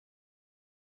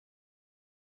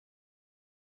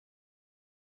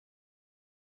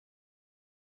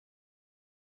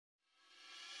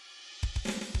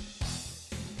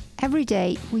Every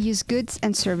day, we use goods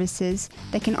and services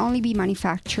that can only be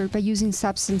manufactured by using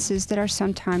substances that are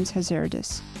sometimes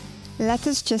hazardous. Let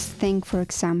us just think, for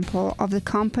example, of the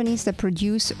companies that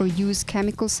produce or use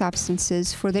chemical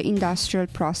substances for their industrial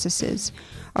processes,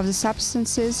 of the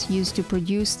substances used to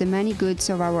produce the many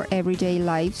goods of our everyday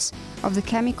lives, of the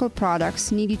chemical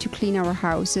products needed to clean our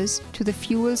houses, to the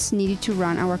fuels needed to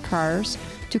run our cars,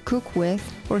 to cook with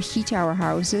or heat our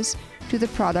houses, to the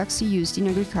products used in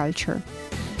agriculture.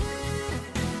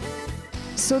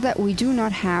 So that we do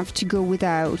not have to go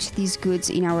without these goods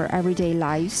in our everyday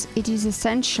lives, it is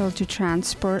essential to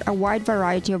transport a wide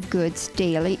variety of goods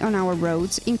daily on our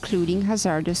roads, including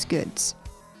hazardous goods.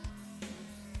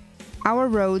 Our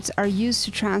roads are used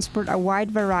to transport a wide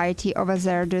variety of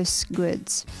hazardous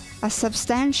goods. A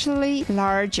substantially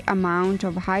large amount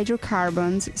of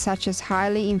hydrocarbons, such as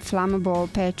highly inflammable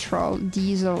petrol,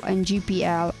 diesel, and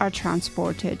GPL, are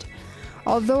transported.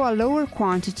 Although a lower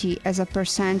quantity as a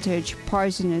percentage,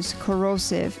 poisonous,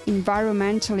 corrosive,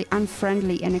 environmentally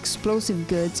unfriendly and explosive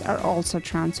goods are also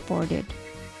transported.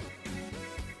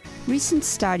 Recent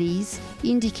studies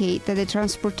indicate that the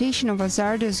transportation of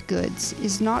hazardous goods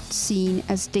is not seen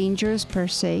as dangerous per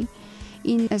se,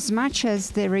 in as much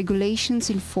as the regulations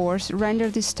in force render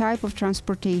this type of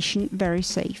transportation very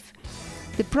safe.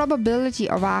 The probability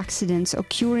of accidents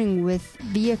occurring with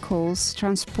vehicles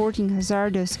transporting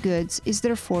hazardous goods is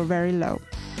therefore very low.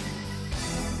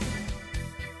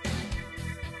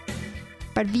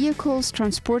 But vehicles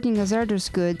transporting hazardous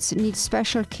goods need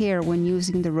special care when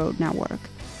using the road network.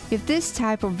 If this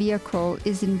type of vehicle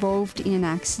is involved in an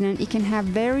accident, it can have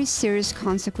very serious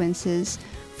consequences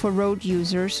for road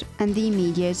users and the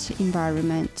immediate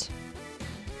environment.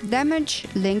 Damage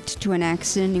linked to an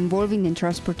accident involving the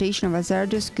transportation of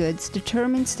hazardous goods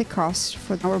determines the cost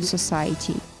for our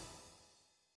society.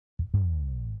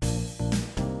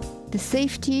 The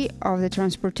safety of the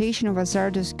transportation of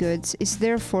hazardous goods is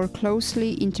therefore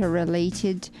closely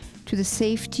interrelated to the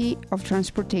safety of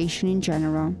transportation in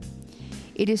general.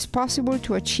 It is possible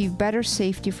to achieve better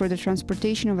safety for the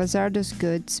transportation of hazardous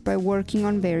goods by working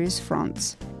on various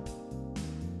fronts.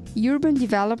 Urban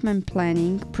development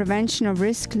planning, prevention of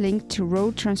risk linked to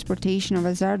road transportation of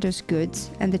hazardous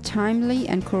goods, and the timely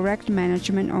and correct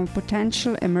management of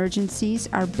potential emergencies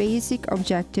are basic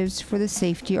objectives for the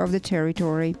safety of the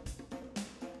territory.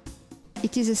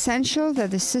 It is essential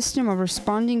that the system of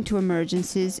responding to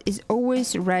emergencies is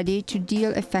always ready to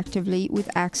deal effectively with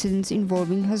accidents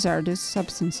involving hazardous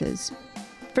substances.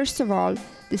 First of all,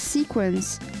 the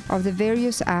sequence of the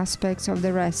various aspects of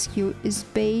the rescue is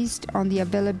based on the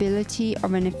availability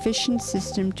of an efficient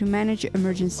system to manage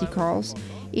emergency calls,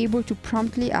 able to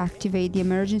promptly activate the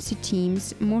emergency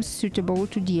teams most suitable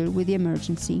to deal with the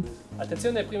emergency.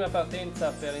 Attenzione, prima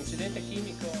partenza per incidente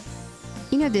chimico.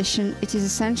 In addition, it is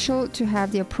essential to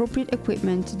have the appropriate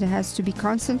equipment that has to be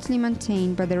constantly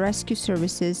maintained by the rescue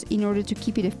services in order to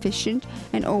keep it efficient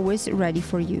and always ready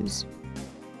for use.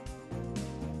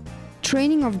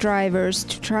 Training of drivers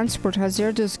to transport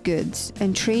hazardous goods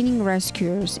and training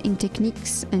rescuers in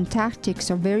techniques and tactics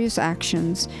of various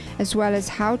actions, as well as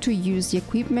how to use the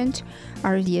equipment,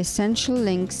 are the essential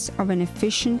links of an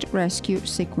efficient rescue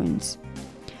sequence.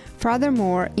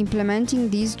 Furthermore, implementing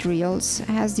these drills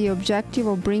has the objective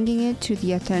of bringing it to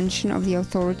the attention of the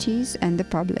authorities and the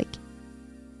public.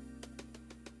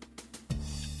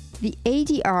 The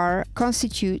ADR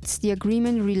constitutes the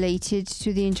agreement related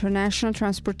to the international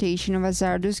transportation of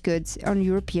hazardous goods on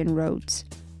European roads.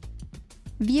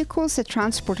 Vehicles that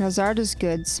transport hazardous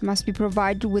goods must be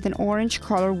provided with an orange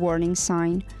color warning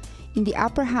sign. In the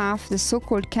upper half, the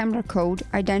so-called camera code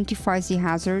identifies the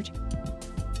hazard.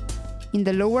 In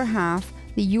the lower half,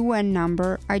 the UN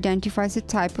number identifies the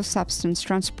type of substance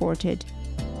transported.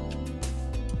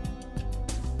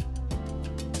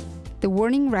 The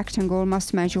warning rectangle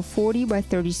must measure 40 by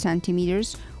 30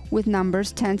 centimeters, with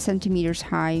numbers 10 centimeters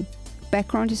high.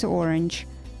 Background is orange.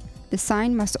 The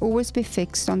sign must always be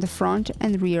fixed on the front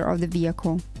and rear of the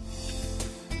vehicle.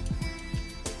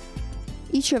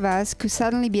 Each of us could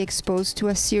suddenly be exposed to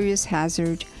a serious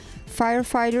hazard.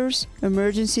 Firefighters,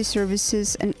 emergency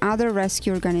services, and other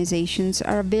rescue organizations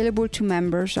are available to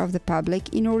members of the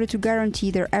public in order to guarantee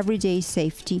their everyday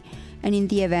safety and in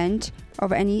the event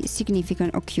of any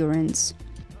significant occurrence.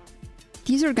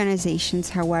 These organizations,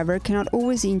 however, cannot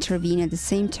always intervene at the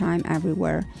same time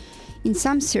everywhere. In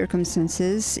some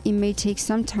circumstances, it may take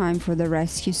some time for the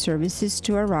rescue services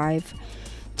to arrive.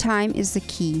 Time is the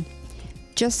key.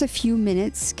 Just a few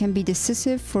minutes can be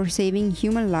decisive for saving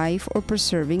human life or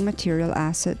preserving material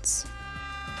assets.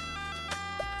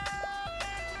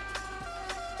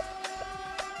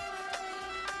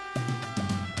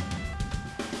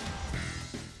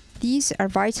 These are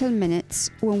vital minutes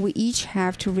when we each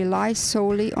have to rely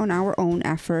solely on our own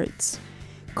efforts.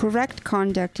 Correct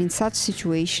conduct in such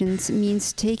situations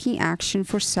means taking action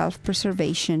for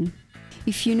self-preservation.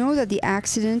 If you know that the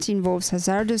accident involves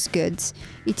hazardous goods,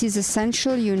 it is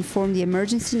essential you inform the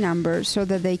emergency number so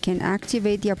that they can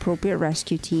activate the appropriate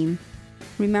rescue team.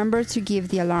 Remember to give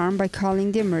the alarm by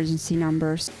calling the emergency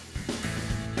numbers.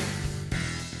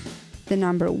 The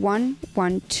number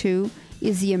 112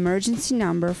 is the emergency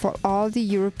number for all the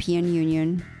European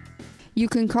Union. You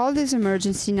can call this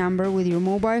emergency number with your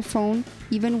mobile phone,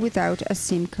 even without a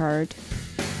SIM card.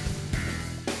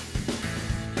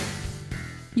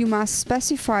 You must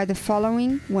specify the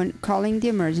following when calling the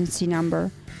emergency number: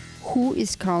 who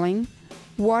is calling,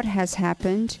 what has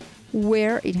happened,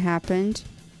 where it happened,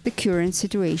 the current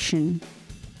situation.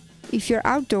 If you're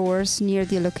outdoors near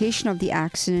the location of the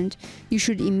accident, you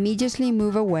should immediately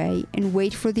move away and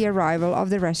wait for the arrival of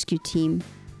the rescue team.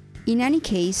 In any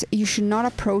case, you should not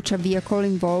approach a vehicle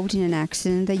involved in an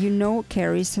accident that you know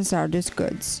carries hazardous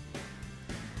goods.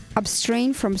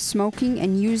 Abstain from smoking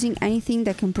and using anything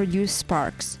that can produce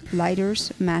sparks,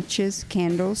 lighters, matches,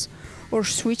 candles, or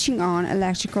switching on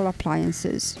electrical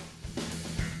appliances.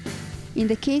 In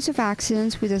the case of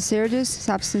accidents with hazardous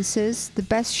substances, the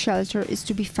best shelter is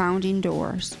to be found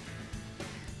indoors.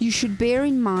 You should bear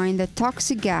in mind that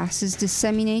toxic gases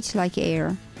disseminate like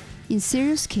air. In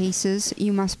serious cases,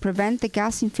 you must prevent the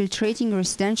gas infiltrating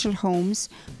residential homes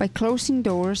by closing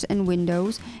doors and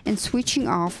windows and switching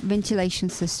off ventilation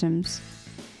systems.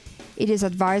 It is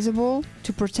advisable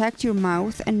to protect your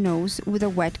mouth and nose with a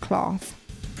wet cloth.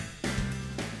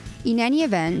 In any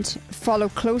event, follow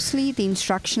closely the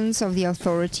instructions of the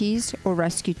authorities or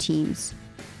rescue teams.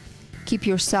 Keep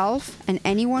yourself and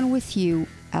anyone with you,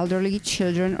 elderly,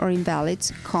 children, or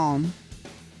invalids, calm.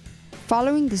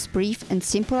 Following this brief and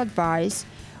simple advice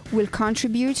will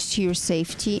contribute to your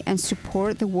safety and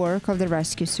support the work of the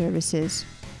rescue services.